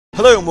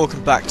Hello and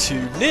welcome back to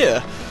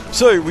Nier.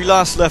 So, we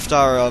last left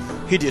our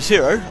hideous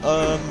hero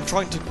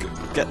trying to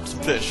get some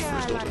fish for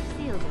his daughter.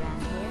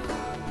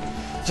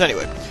 So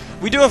anyway,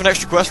 we do have an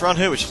extra quest around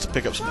here, which is to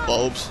pick up some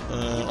bulbs.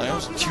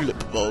 Some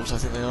tulip bulbs, I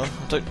think they are.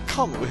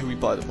 Can't remember who we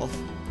buy them off.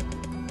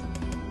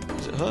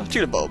 Is it her?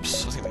 Tulip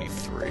bulbs. I think we need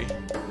 3.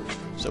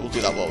 So we'll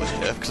do that while we're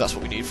here, because that's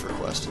what we need for a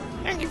quest.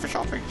 Thank you for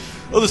shopping.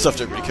 Other stuff I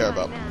don't really care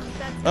about.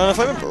 If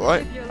I remember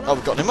right, oh,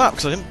 we've got a map,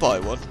 because I didn't buy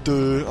one.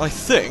 I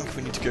think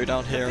we need to go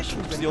down here and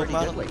talk to the old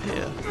man up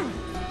here.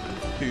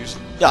 Who's...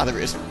 yeah, there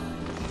he is.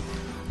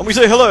 And we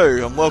say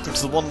hello, and welcome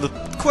to the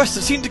quest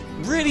that seemed to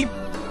really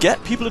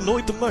get people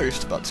annoyed the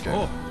most about this game.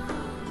 Oh.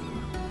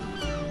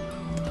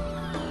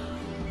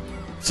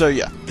 So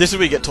yeah, this is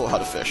where you get taught how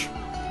to fish.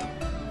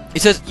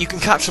 It says you can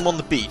catch them on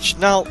the beach.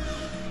 Now,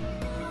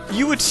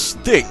 you would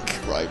think,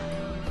 right,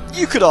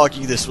 you could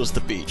argue this was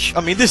the beach. I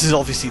mean, this is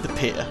obviously the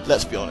pier,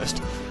 let's be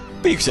honest.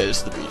 But you could say this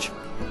is the beach.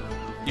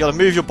 You gotta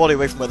move your body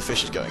away from where the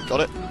fish is going,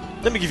 got it?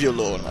 Let me give you a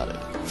law on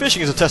that.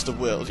 Fishing is a test of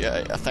wills,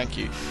 yeah, thank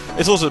you.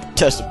 It's also a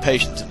test of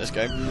patience in this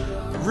game.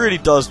 It really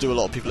does do a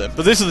lot of people in,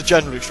 but these are the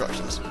general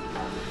instructions.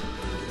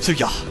 So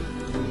yeah.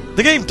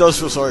 The game does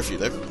feel sorry for you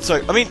though.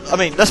 So, I mean,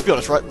 let's be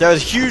honest, right? There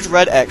is a huge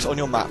red X on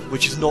your map,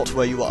 which is not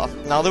where you are.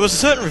 Now, there was a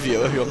certain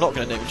reviewer, who I'm not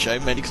going to name and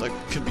shame, mainly because I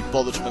couldn't be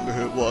bothered to remember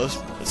who it was.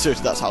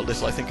 Seriously, that's how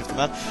little I think of the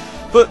man.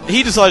 But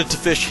he decided to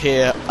fish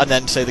here, and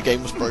then say the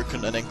game was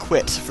broken, and then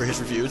quit for his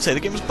review, and say the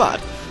game was bad.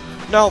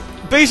 Now,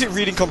 basic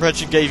reading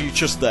comprehension gave you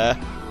just there,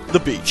 the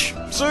beach.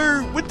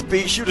 So, with the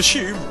beach, you'd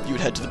assume you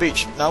would head to the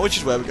beach. Now, which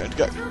is where we're going to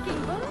go.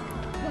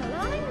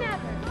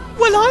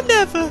 Well, I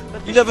never!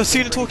 You never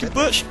seen a talking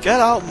butch? Get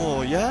out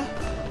more, yeah?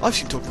 I've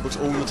seen talking books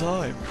all the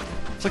time.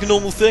 It's like a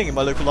normal thing in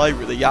my local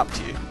library, they yap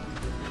to you.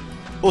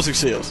 Also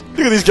seals.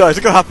 Look at these guys,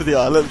 look how happy they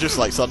are. They're just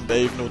like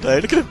sunbathing all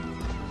day. Look at him!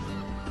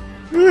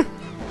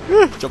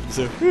 Jump in the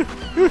seal.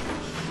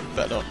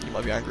 Better not, you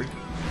might be angry.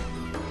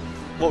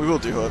 What we will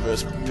do, however,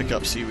 is pick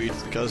up seaweed,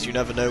 because you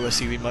never know where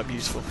seaweed might be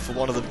useful for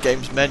one of the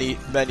game's many,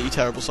 many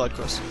terrible side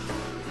quests.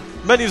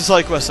 Many of the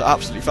side quests are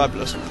absolutely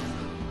fabulous.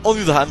 On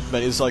the other hand,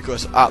 many of the side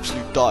quests are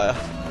absolute dire.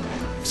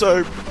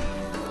 So,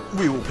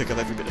 we will pick up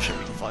every bit of shit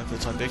we can find for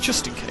the time being,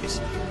 just in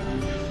case.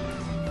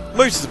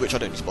 Most of which I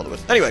don't need to bother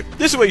with. Anyway,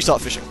 this is where you start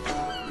fishing.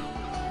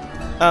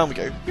 And we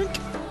go.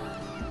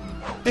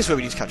 This is where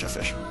we need to catch our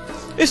fish.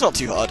 It's not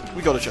too hard.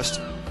 We gotta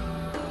just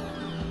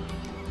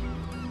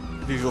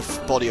move your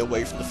body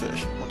away from the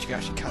fish once you can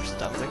actually catch the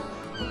damn thing.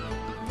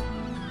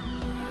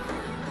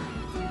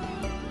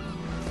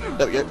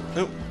 There we go.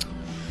 Oh,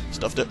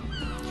 stuffed it.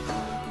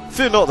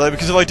 Fear not though,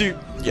 because if I do...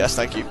 yes,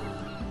 thank you.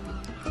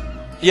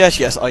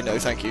 Yes, I know,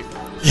 thank you.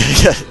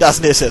 Yeah, that's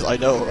Nier says, I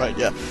know, alright,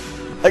 yeah.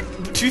 Like,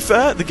 to be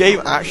fair, the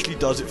game actually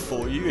does it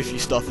for you if you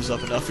stuff this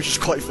up enough, which is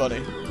quite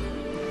funny.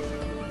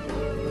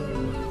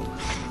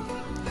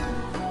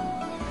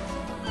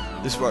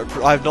 This is where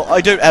I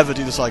don't ever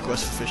do the side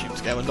quests for fishing in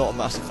this game. I'm not a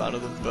massive fan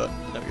of them, but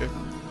there we go.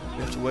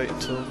 We have to wait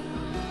until...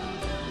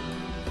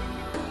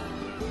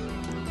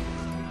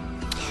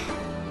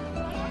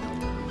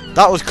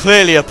 that was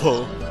clearly a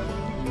pull.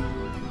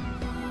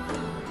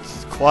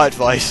 Quiet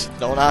advice.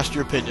 No one asked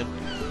your opinion.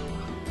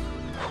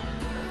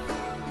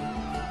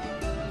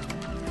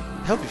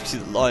 Help if you see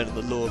the line in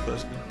the lore,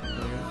 personally.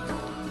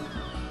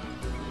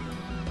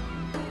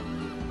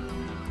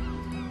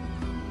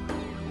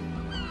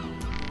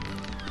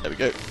 There we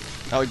go.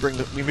 Now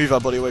we move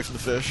our body away from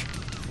the fish,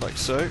 like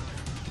so.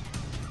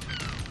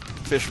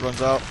 Fish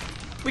runs out.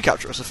 We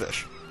capture us a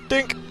fish.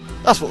 Dink.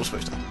 That's what we're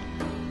supposed to do.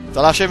 Is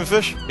that last shaming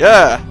fish?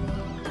 Yeah.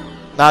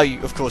 Now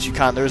of course you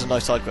can. There is a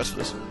nice side quest for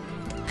this.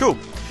 Cool.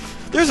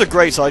 There's a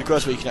great side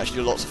quest where you can actually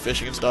do lots of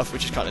fishing and stuff,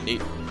 which is kind of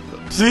neat.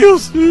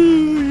 Seals!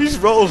 He's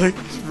rolling!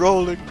 He's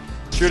rolling!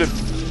 Shoot him!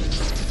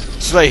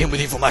 Slay him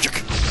with evil magic!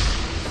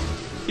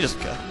 He doesn't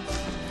care.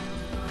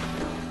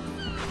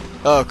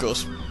 Oh, of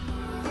course.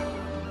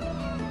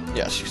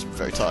 Yeah, she's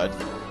very tired.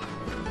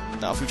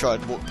 Now, if we try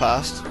and walk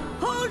past...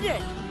 hold it!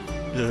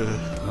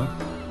 Huh?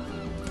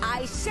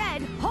 I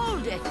said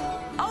hold it!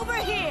 Over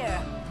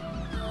here!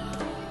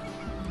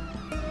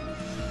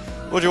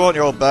 What do you want,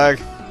 your old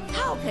bag?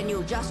 How can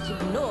you just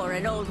ignore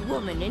an old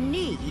woman in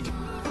need?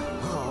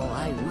 Oh,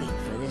 I weep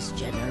for this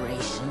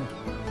generation.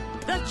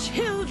 The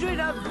children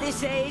of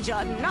this age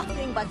are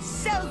nothing but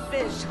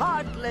selfish,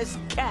 heartless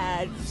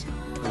cads.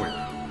 Wait,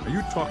 are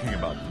you talking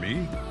about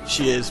me?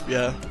 She is,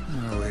 yeah.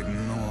 Oh,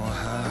 ignore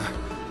her.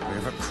 We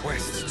have a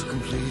quest to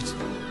complete.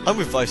 I'm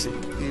with Vicey.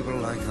 People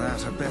like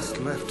that are best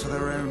left to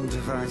their own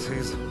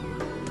devices.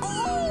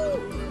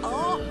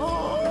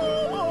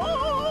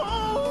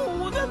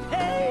 The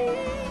pain!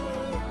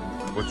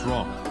 What's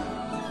wrong?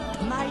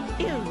 My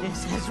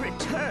illness has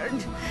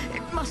returned.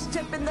 It must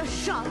have been the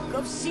shock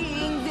of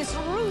seeing this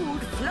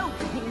rude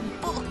floating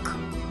book.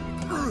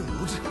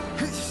 Rude?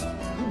 It's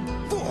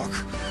book.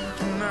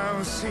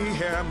 Now, see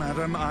here,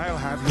 madam, I'll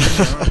have you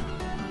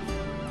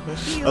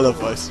know. I love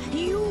Vice.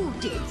 You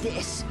did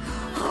this.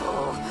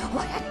 Oh,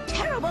 what a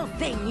terrible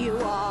thing you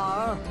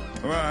are.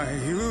 Why,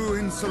 you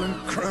insolent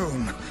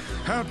crone.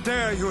 How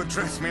dare you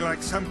address me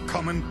like some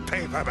common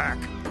paperback?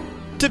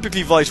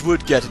 Typically, Vice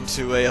would get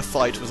into a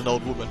fight with an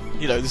old woman.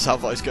 You know, this is how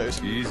Vice goes.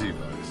 Easy,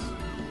 Vice.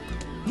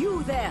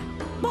 You there,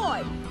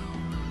 boy!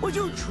 Would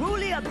you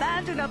truly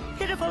abandon a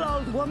pitiful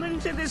old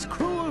woman to this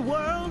cruel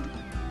world?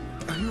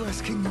 Are you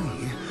asking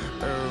me?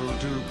 Oh,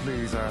 do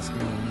please ask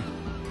me.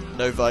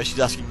 No, Vice, she's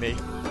asking me.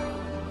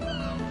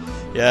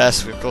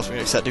 Yes, of course we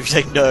accept. If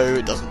you say no,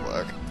 it doesn't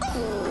work.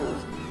 Oh,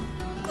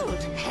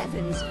 good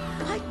heavens!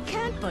 I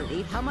can't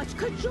believe how much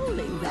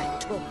cajoling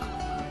that took.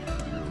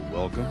 You're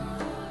welcome.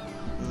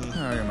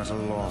 I am at a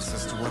loss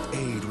as to what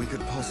aid we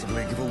could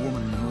possibly give a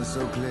woman who is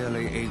so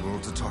clearly able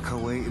to talk her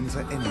way into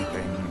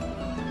anything.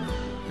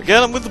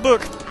 Again, I'm with the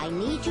book. I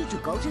need you to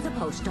go to the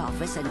post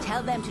office and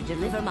tell them to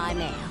deliver my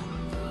mail.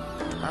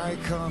 I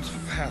can't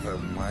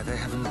fathom why they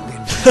haven't been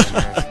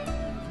yet.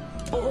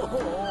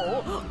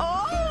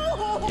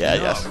 Oh! Yeah,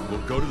 No, yes.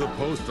 we'll go to the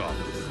post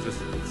office. Just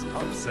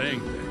stop saying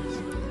things.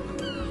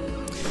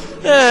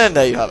 And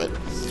there you have it.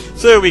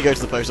 So we go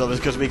to the post office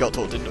because we got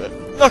talked into it.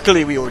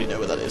 Luckily, we already know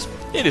where that is.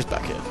 It is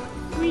back here.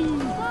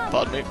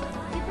 Pardon me. You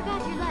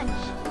forgot your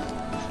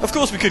lunch. Of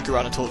course, we could go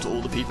around and talk to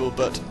all the people,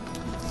 but...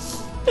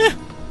 eh.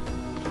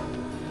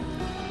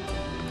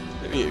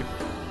 Who are you?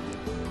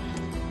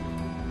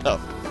 Oh,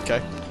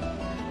 okay.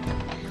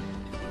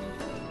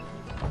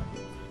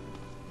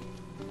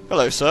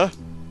 Hello, sir.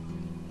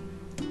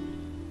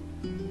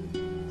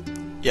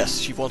 Yes,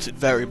 she wants it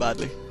very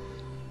badly.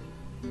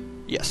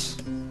 Yes.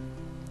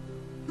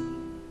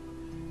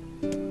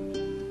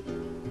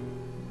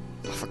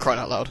 Oh, for crying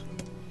out loud.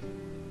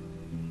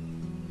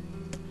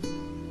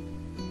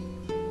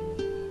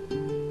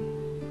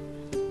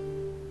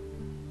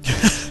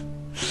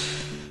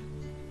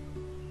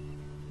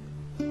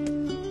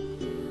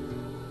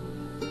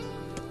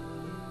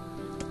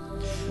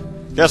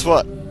 Guess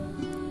what?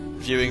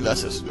 Viewing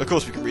letters. Of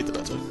course we can read the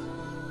letter.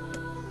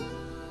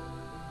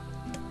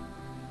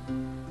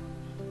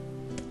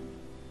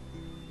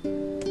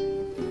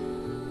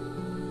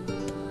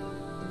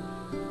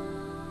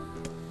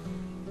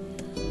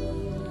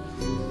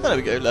 There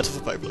we go, letter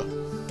for Poplar.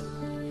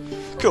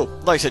 Cool.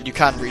 Like I said, you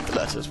can read the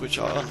letters, which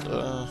are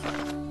under...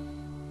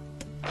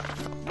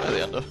 where are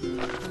they under?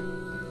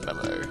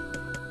 Memo.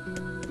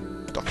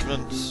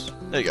 Documents.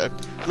 There you go.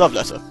 Love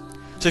letter.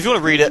 So if you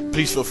want to read it,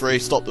 please feel free.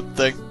 Stop the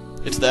thing.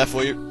 It's there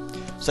for you.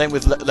 Same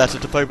with letter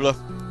to Poplar.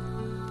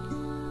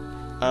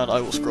 And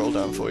I will scroll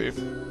down for you.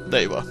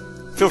 There you are.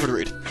 Feel free to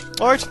read.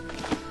 Alright?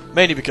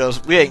 Mainly because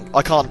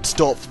I can't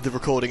stop the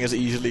recording as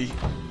easily.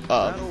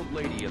 That old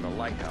lady in the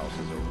lighthouse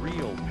is a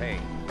real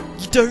pain.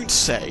 You don't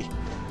say.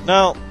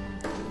 Now,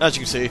 as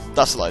you can see,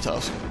 that's the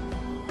lighthouse.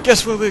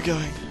 Guess where we're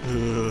going?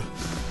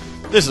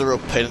 This is a real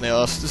pain in the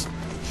arse.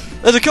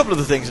 There's a couple of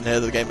the things in here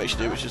that the game makes you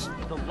do, which is...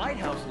 The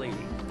lighthouse lady.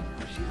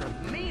 She's a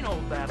mean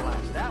old bad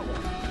lass, that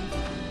one.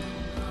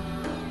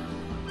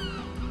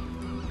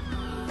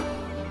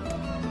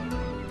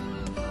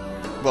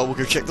 Well, we'll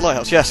go check the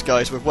lighthouse. Yes,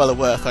 guys, we're well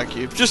aware, thank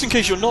you. Just in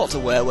case you're not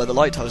aware where the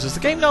lighthouse is, the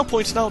game now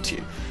points it out to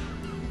you.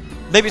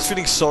 Maybe it's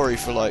feeling sorry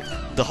for, like,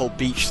 the whole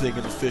beach thing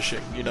and the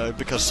fishing, you know,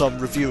 because some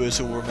reviewers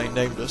who will remain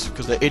nameless,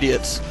 because they're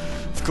idiots,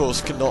 of course,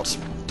 cannot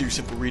do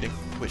simple reading,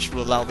 which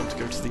will allow them to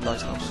go to the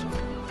lighthouse.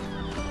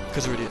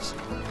 Because they're idiots.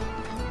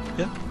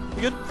 Yeah?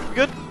 You good? You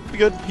good? You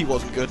good? He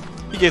wasn't good.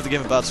 He gave the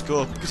game a bad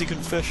score, because he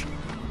couldn't fish.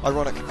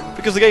 Ironic.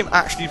 Because the game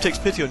actually takes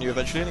pity on you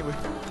eventually anyway.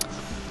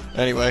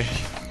 Anyway.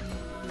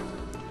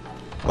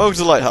 Welcome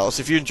to the lighthouse.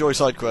 If you enjoy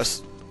side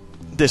quests,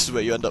 this is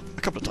where you end up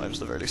a couple of times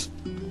at the very least.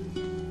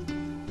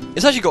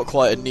 It's actually got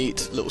quite a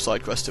neat little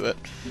side quest to it.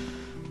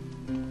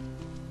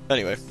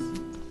 Anyway.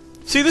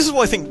 See, this is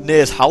what I think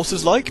Nier's house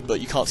is like,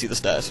 but you can't see the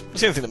stairs. It's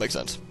the only thing that makes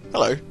sense.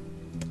 Hello.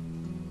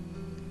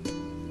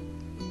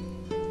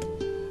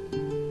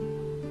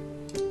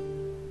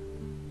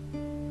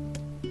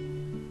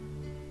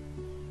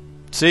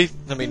 See?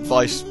 I mean,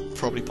 Vice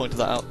probably pointed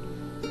that out.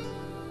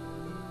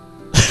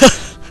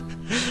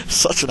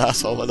 Such an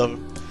asshole, I love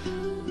him.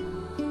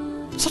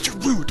 Such a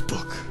rude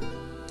book.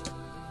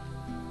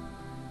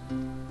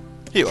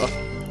 Here you are.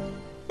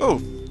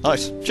 Oh,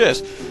 nice.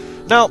 Cheers.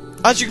 Now,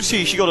 as you can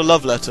see, she got a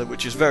love letter,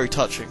 which is very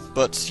touching.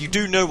 But you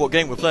do know what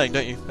game we're playing,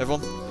 don't you, everyone?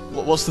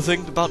 What's the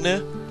thing about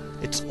Nier?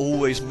 It's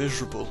always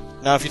miserable.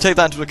 Now, if you take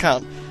that into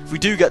account, if we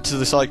do get to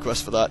the side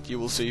quest for that, you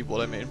will see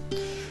what I mean.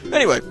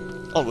 Anyway,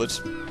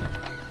 onwards.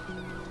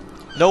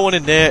 No one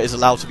in Nier is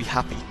allowed to be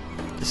happy.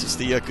 This is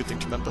the good thing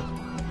to remember.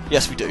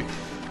 Yes, we do.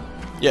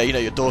 Yeah, you know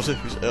your daughter,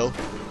 who's ill.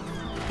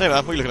 Hey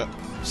man, what are you looking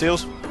at?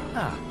 Seals?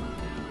 Ah.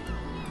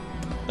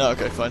 Oh,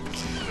 okay, fine.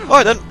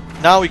 Alright then,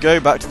 now we go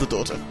back to the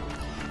daughter.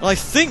 And I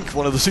think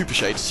one of the Super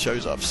Shades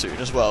shows up soon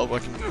as well. I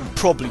can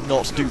probably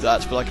not do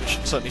that, but I can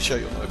certainly show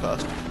you on the way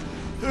past.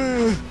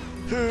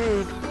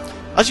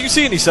 As you can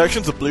see in these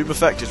sections, the bloom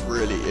effect is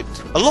really...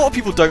 a lot of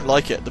people don't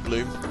like it, the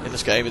bloom, in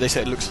this game. They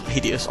say it looks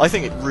hideous. I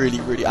think it really,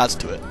 really adds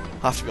to it.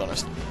 I have to be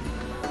honest.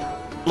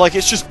 Like,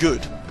 it's just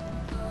good.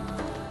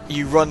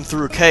 You run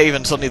through a cave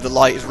and suddenly the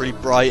light is really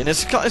bright, and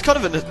it's kind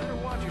of an...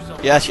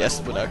 Yes,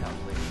 we know.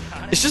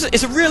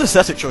 it's a real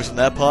aesthetic choice on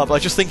their part, but I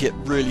just think it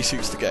really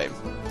suits the game,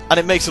 and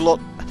it makes a lot.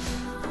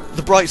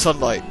 The bright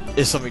sunlight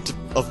is something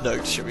of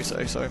note, shall we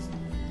say? So,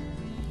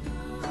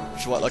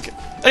 which is why I like it.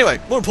 Anyway,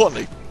 more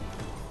importantly,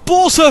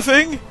 ball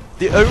surfing,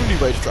 the only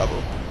way to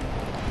travel.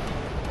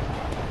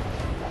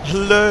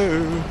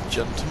 Hello,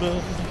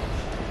 gentlemen.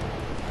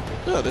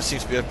 No, there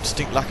seems to be a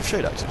distinct lack of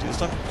shade activity this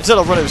time. Instead,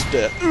 I'll run over some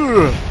deer.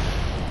 Ugh.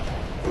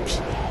 Oops.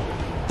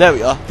 There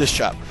we are, this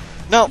chap.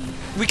 Now,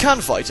 we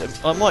can fight him.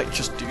 I might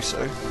just do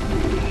so.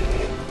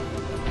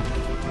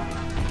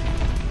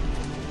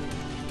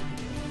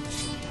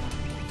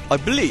 I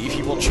believe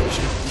he one-shots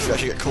you if you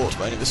actually get caught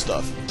by any of this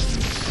stuff.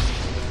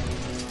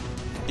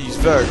 He's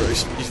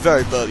he's a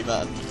very burly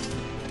man.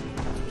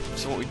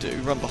 So what we do,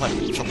 run behind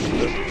him, chop him a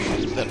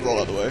bit, then roll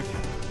out of the way.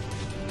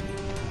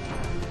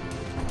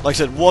 Like I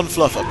said, one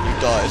fluff up and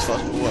you die as far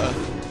as I'm aware.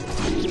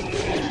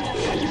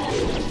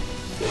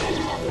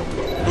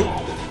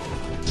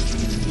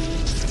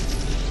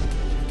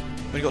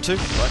 Only got two?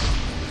 Right.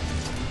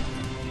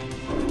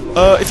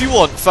 If you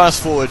want,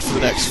 fast forward for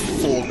the next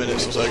 4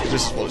 minutes or so, because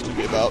this is what it's going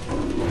to be about.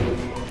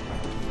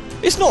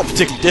 It's not a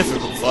particularly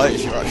difficult fight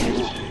if you're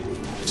actually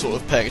sort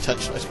of paying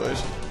attention, I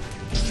suppose.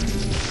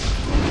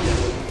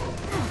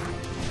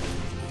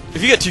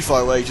 If you get too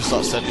far away, you just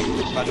start sending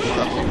magical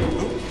crap.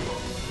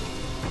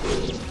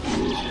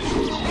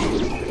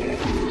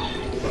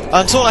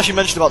 And someone actually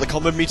mentioned about the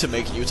combo meter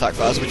making you attack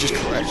fast, which is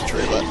correct,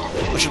 true, but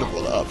I should have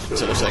brought that up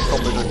instead of saying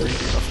combo don't really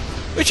do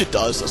enough. Which it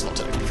does, that's not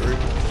technically true.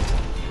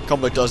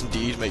 Combo does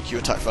indeed make you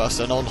attack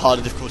faster, and on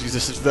harder difficulties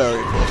this is very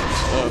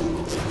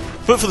important.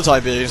 But for the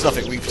time being, there's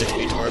nothing we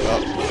particularly need to worry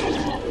about.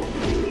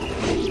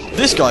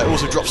 This guy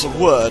also drops a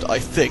word, I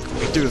think, when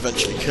we do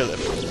eventually kill him.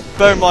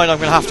 Bear in mind, I'm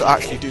going to have to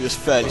actually do this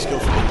fairly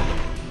skillfully.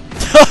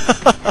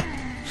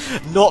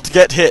 Not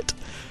get hit.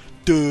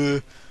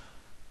 Duh.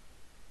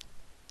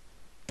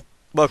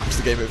 Welcome to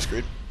the game over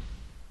screen.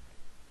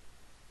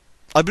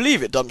 I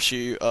believe it dumps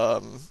you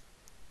out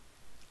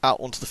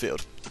onto the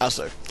field, as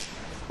so.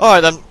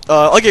 Alright then,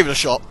 I gave it a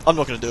shot. I'm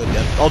not going to do it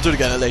again. I'll do it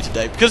again at a later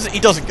date, because he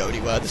doesn't go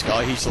anywhere, this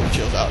guy. He sort of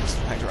chills out and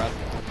hangs around.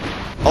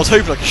 I was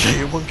hoping I could show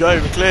you in one go,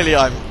 but clearly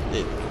I'm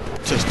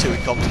just too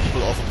incompetent to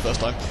pull it off on the first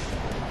time.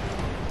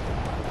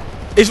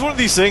 It's one of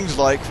these things,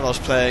 like when I was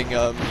playing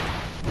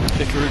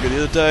Ikaruga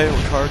the other day, or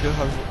Ikaruga,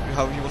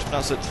 however you want to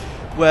pronounce it,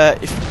 where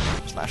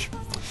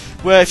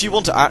if you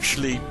want to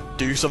actually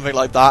do something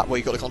like that, where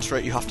you've got to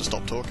concentrate, you have to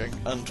stop talking.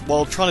 And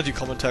while trying to do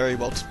commentary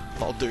while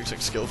doing something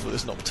skillful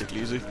is not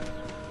particularly easy.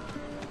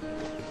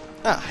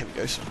 Ah, here we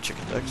go, some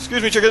chicken there.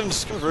 Excuse me,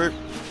 chickens, come through.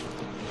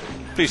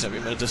 Please don't be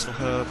a medicinal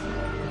herb.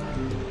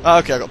 Ah,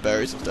 okay, I got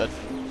berries instead.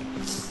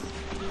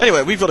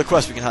 Anyway, we've got a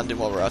quest we can hand in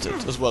while we're at it,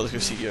 as well as go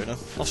see Yona.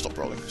 I'll stop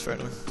rolling, it's very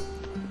annoying.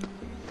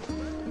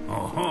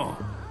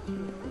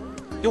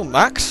 You're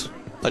Max?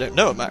 I don't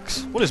know a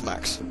Max. What is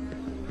Max?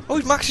 Oh,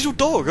 Max is your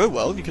dog. Oh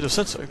well, you could have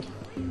said so.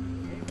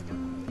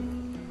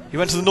 You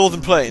went to the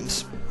Northern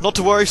Plains. Not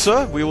to worry,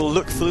 sir. We will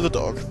look for the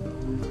dog.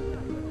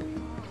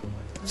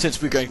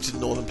 Since we're going to the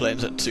Northern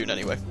Plains soon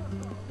anyway.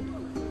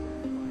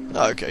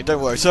 Okay,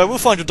 don't worry, sir. We'll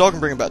find your dog and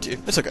bring him back to you.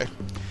 It's okay.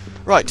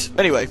 Right,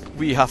 anyway,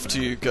 we have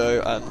to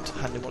go and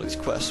hand in one of these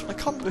quests. I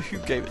can't remember who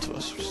gave it to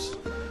us, which is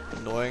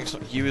annoying. It's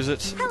not you, is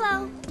it?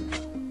 Hello.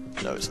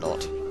 No, it's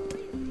not.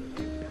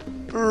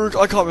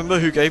 I can't remember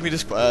who gave me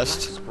this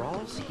quest.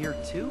 Rawls here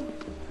too?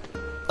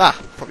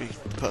 Ah, probably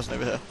the person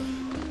over here.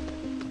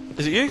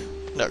 Is it you?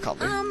 No, it can't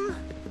be.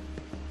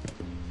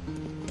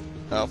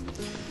 Oh.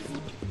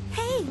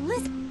 Hey,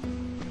 listen.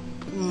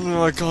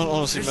 No, I can't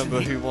honestly remember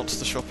who wants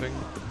the shopping.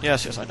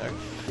 Yes, I know.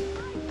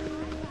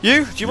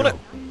 You? Do you want it?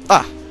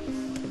 Ah.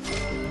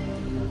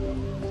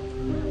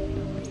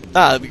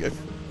 Ah, there we go.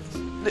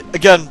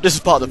 Again, this is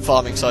part of the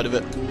farming side of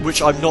it,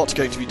 which I'm not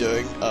going to be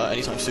doing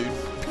anytime soon,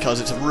 because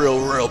it's a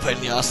real pain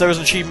in the ass. There is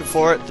an achievement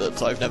for it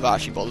that I've never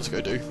actually bothered to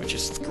go do, which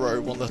is to grow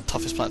one of the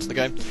toughest plants in the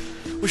game,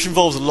 which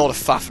involves a lot of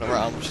faffing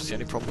around, which is the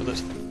only problem with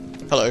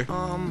it. Hello.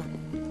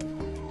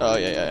 Oh,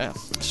 yeah.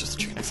 It's just a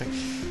chicken egg thing.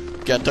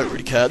 Again, don't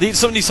really care.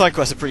 Some of these side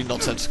quests are pretty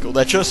nonsensical.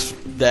 They're just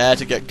there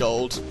to get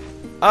gold,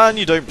 and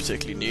you don't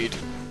particularly need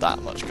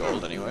that much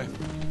gold anyway.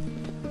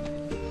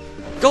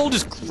 Gold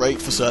is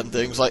great for certain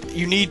things. Like,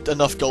 you need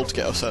enough gold to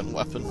get a certain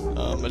weapon,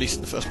 at least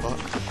in the first part.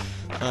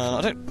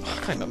 I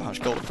can't remember how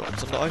much gold I've got.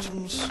 It's under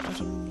items?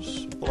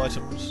 All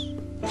items?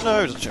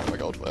 No, it doesn't change my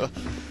gold, whatever.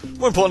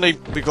 More importantly,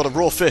 we've got a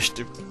raw fish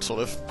to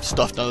sort of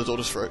stuff down the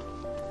daughter's throat.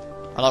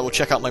 And I will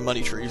check out my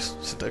money trees,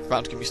 since they're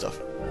bound to give me stuff.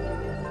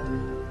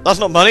 That's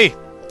not money!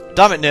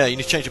 Damn it, Nier, you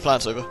need to change your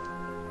plants over.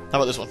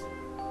 How about this one?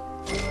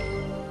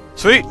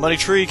 Sweet, money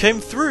tree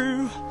came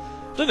through!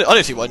 I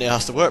don't see why Nier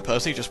has to work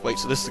personally, he just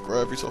waits for this to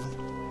grow every so often.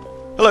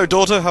 Hello,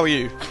 daughter, how are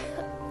you?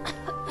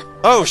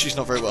 Oh, she's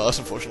not very well, that's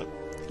unfortunate.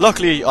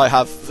 Luckily, I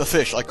have a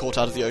fish I caught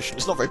out of the ocean.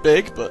 It's not very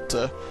big, but,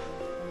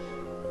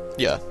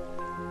 yeah.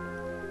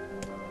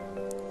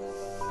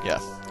 Yeah.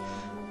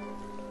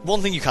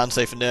 One thing you can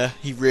say for Nier,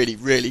 he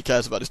really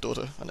cares about his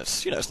daughter, and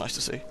it's, it's nice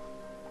to see.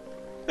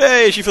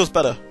 Hey, she feels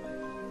better.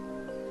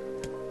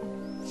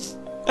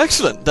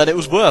 Excellent, then it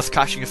was worth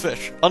catching a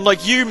fish.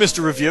 Unlike you,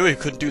 Mr. Reviewer, who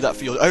couldn't do that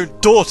for your own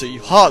daughter,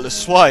 you heartless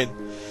swine.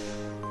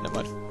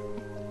 Never mind.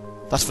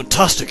 That's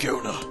fantastic,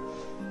 Yona.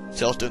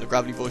 See, I was doing the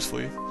gravity voice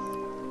for you.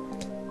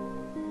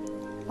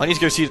 I need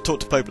to go talk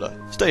to Poplar.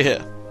 Stay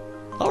here.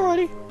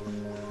 Alrighty.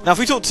 Now, if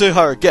we talk to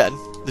her again,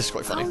 this is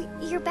quite funny.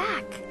 Oh, you're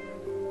back.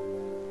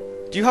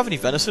 Do you have any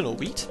venison or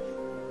wheat?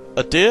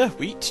 A deer,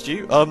 wheat,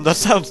 stew? That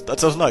sounds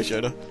nice,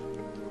 Yona.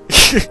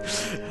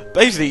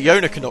 Basically,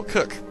 Yona cannot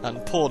cook,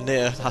 and poor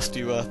Nier has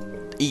to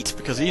eat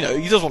because he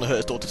doesn't want to hurt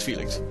his daughter's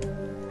feelings.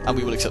 And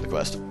we will accept the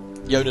quest.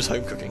 Yona's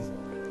home cooking.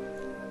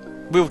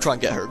 We will try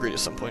and get her agreed at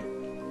some point.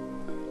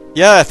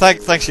 Yeah,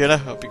 thanks,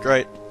 Yona. That'd be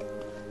great.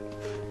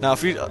 Now,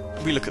 if we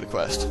look at the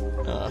quest,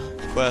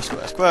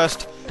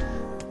 quest.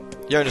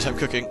 Yona's home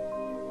cooking.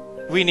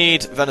 We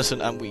need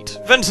venison and wheat.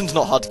 Venison's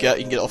not hard to get.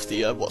 You can get it off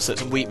the what's it?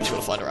 Some wheat we just got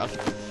to find around.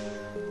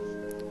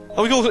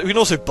 And we can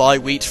also buy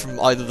wheat from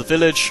either the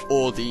village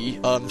or the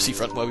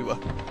seafront where we were.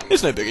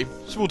 It's no biggie,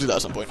 so we'll do that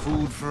at some point.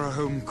 Food for a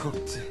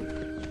home-cooked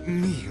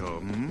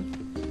meal,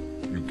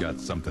 You got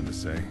something to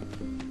say?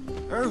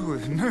 Oh,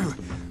 no,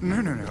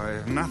 I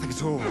have nothing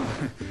at all.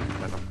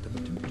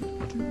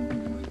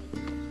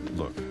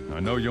 Look, I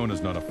know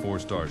Yona's not a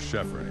 4-star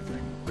chef or anything,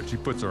 but she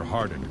puts her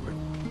heart into it,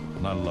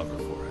 and I love her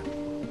for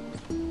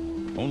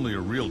it. Only a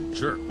real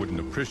jerk wouldn't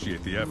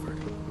appreciate the effort.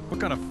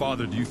 What kind of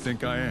father do you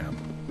think I am?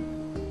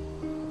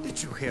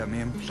 Did you hear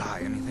me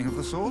imply anything of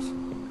the sort?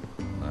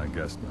 I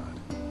guess not.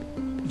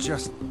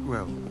 Just,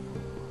 well,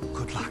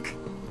 good luck.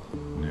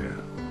 Yeah.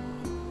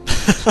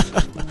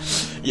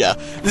 Yeah,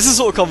 this is the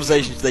sort of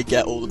conversations they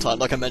get all the time.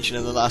 Like I mentioned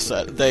in the last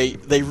set, they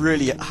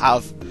really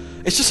have.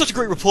 It's just such a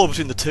great rapport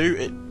between the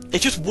two. It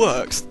just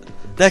works.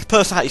 Their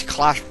personalities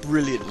clash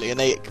brilliantly, and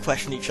they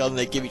question each other, and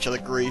they give each other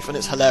grief, and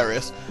it's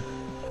hilarious.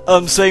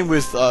 Same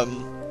with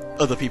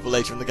other people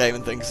later in the game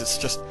and things. It's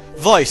just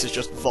Vice is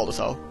just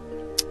volatile.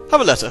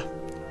 Have a letter.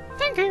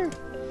 Thank you.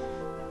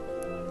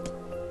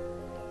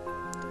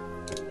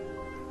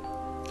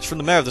 It's from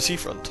the mayor of the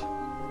seafront.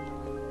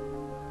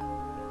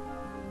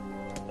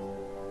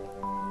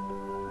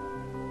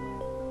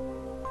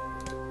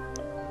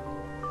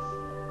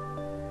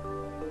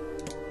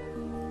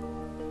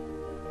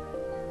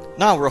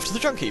 Now we're off to the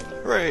junk heap.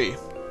 Hooray!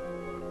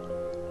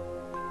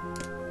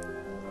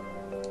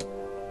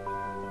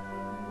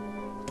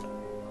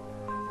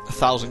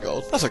 $1,000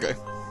 gold. That's okay.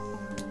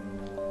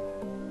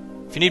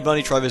 If you need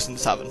money, try visiting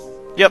the tavern.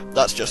 Yep,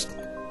 that's just,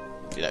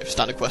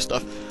 standard quest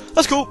stuff.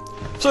 That's cool.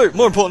 So,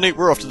 more importantly,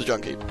 we're off to the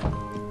junk heap.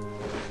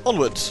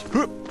 Onwards.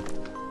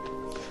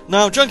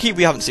 Now, junk heap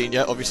we haven't seen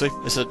yet, obviously.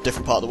 It's a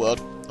different part of the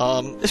world.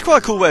 It's quite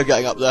a cool way of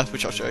getting up there,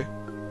 which I'll show you.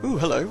 Ooh,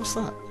 hello, what's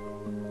that?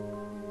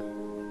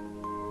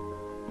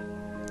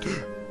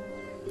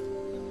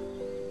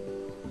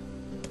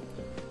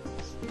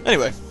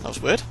 Anyway, that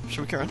was weird.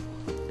 Should we carry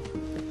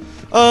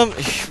on?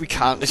 We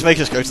can't. It's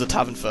making us go to the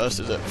tavern first,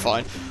 is it?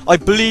 Fine. I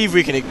believe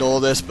we can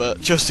ignore this, but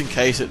just in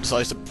case it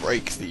decides to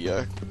break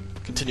the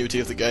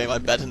continuity of the game, I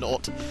better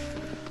not.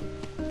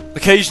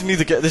 Occasionally,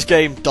 this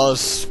game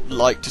does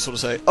like to sort of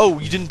say, oh,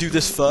 you didn't do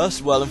this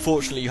first? Well,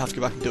 unfortunately, you have to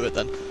go back and do it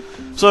then.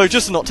 So,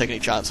 just to not take any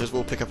chances,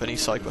 we'll pick up any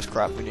side quest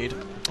crap we need.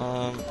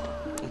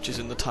 Which is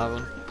in the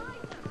tavern.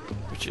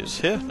 Which is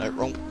here? No,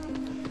 wrong.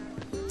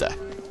 There.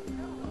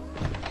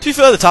 To be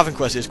fair, the tavern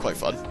quest is quite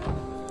fun.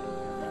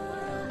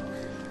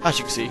 As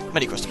you can see,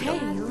 many quests to be done.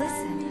 Hey,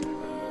 listen.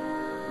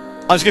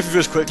 I'm skipping through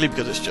this quickly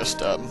because it's just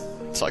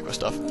side quest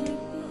stuff.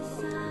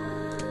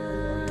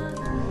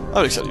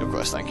 I'll accept your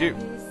quest, thank you.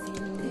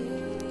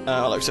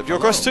 I'll accept your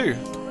quest too.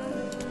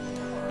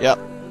 Yep.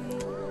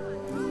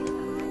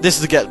 This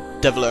is to get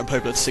Devilo and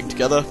Poplar to sing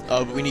together,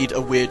 but we need a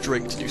weird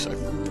drink to do so.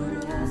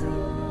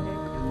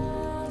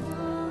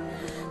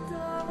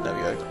 There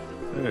we go.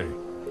 Hey.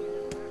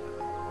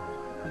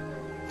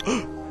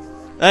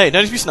 Hey, no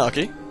need to be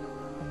snarky.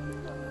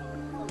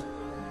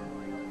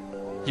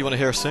 You want to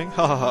hear us sing?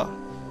 Ha ha ha.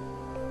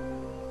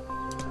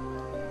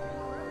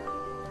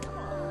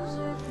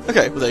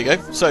 Okay, well there you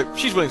go. So,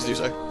 she's willing to do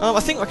so. I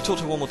think I can talk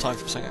to her one more time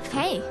for a second, actually.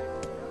 Hey.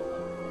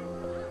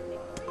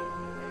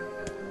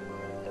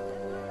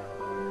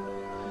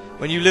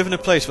 When you live in a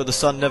place where the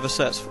sun never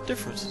sets, what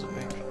difference does it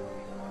make?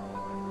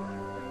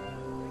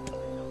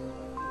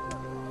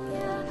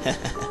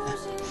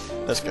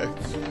 Let's go.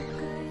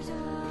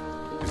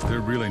 Is there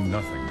really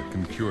nothing that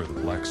can cure the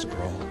black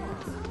scrawl?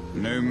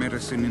 No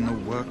medicine in the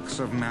works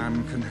of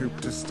man can hope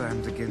to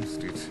stand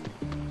against it.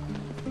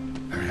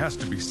 There has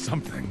to be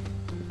something.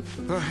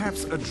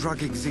 Perhaps a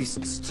drug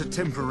exists to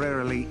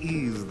temporarily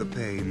ease the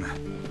pain,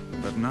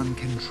 but none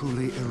can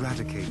truly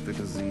eradicate the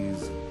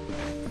disease.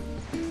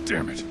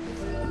 Damn it.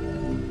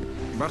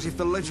 But if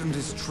the legend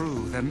is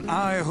true, then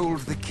I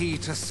hold the key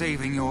to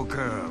saving your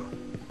girl.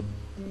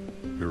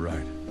 You're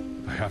right.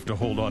 I have to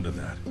hold on to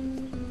that.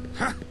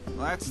 Ha!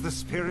 That's the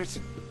spirit.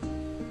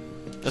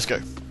 Let's go.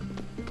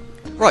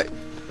 Right.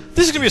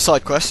 This is going to be a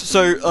side quest,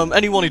 so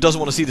anyone who doesn't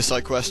want to see the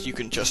side quest, you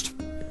can just,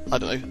 I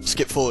don't know,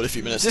 skip forward a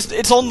few minutes.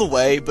 It's on the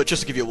way, but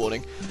just to give you a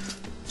warning.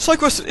 Side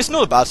quest, it's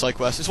not a bad side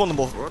quest, it's one of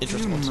the more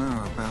interesting ones. What do you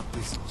know about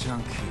this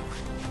junk heap?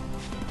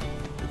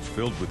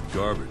 filled with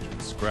garbage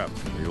and scrap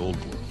from the old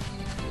world.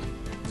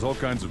 There's all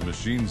kinds of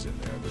machines in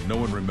there that no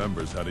one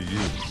remembers how to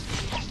use.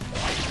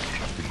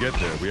 To get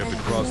there, we have to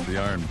cross the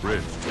iron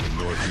bridge to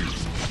the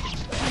northeast.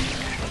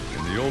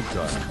 In the old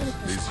times,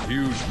 these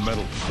huge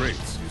metal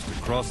crates used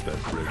to cross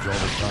that bridge all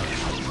the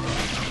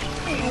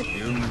time.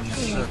 Humans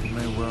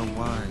certainly were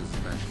wise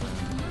back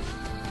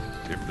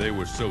then. If they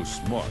were so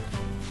smart,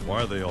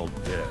 why are they all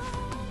dead?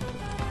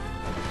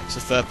 It's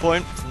a fair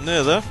point from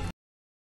Nier there.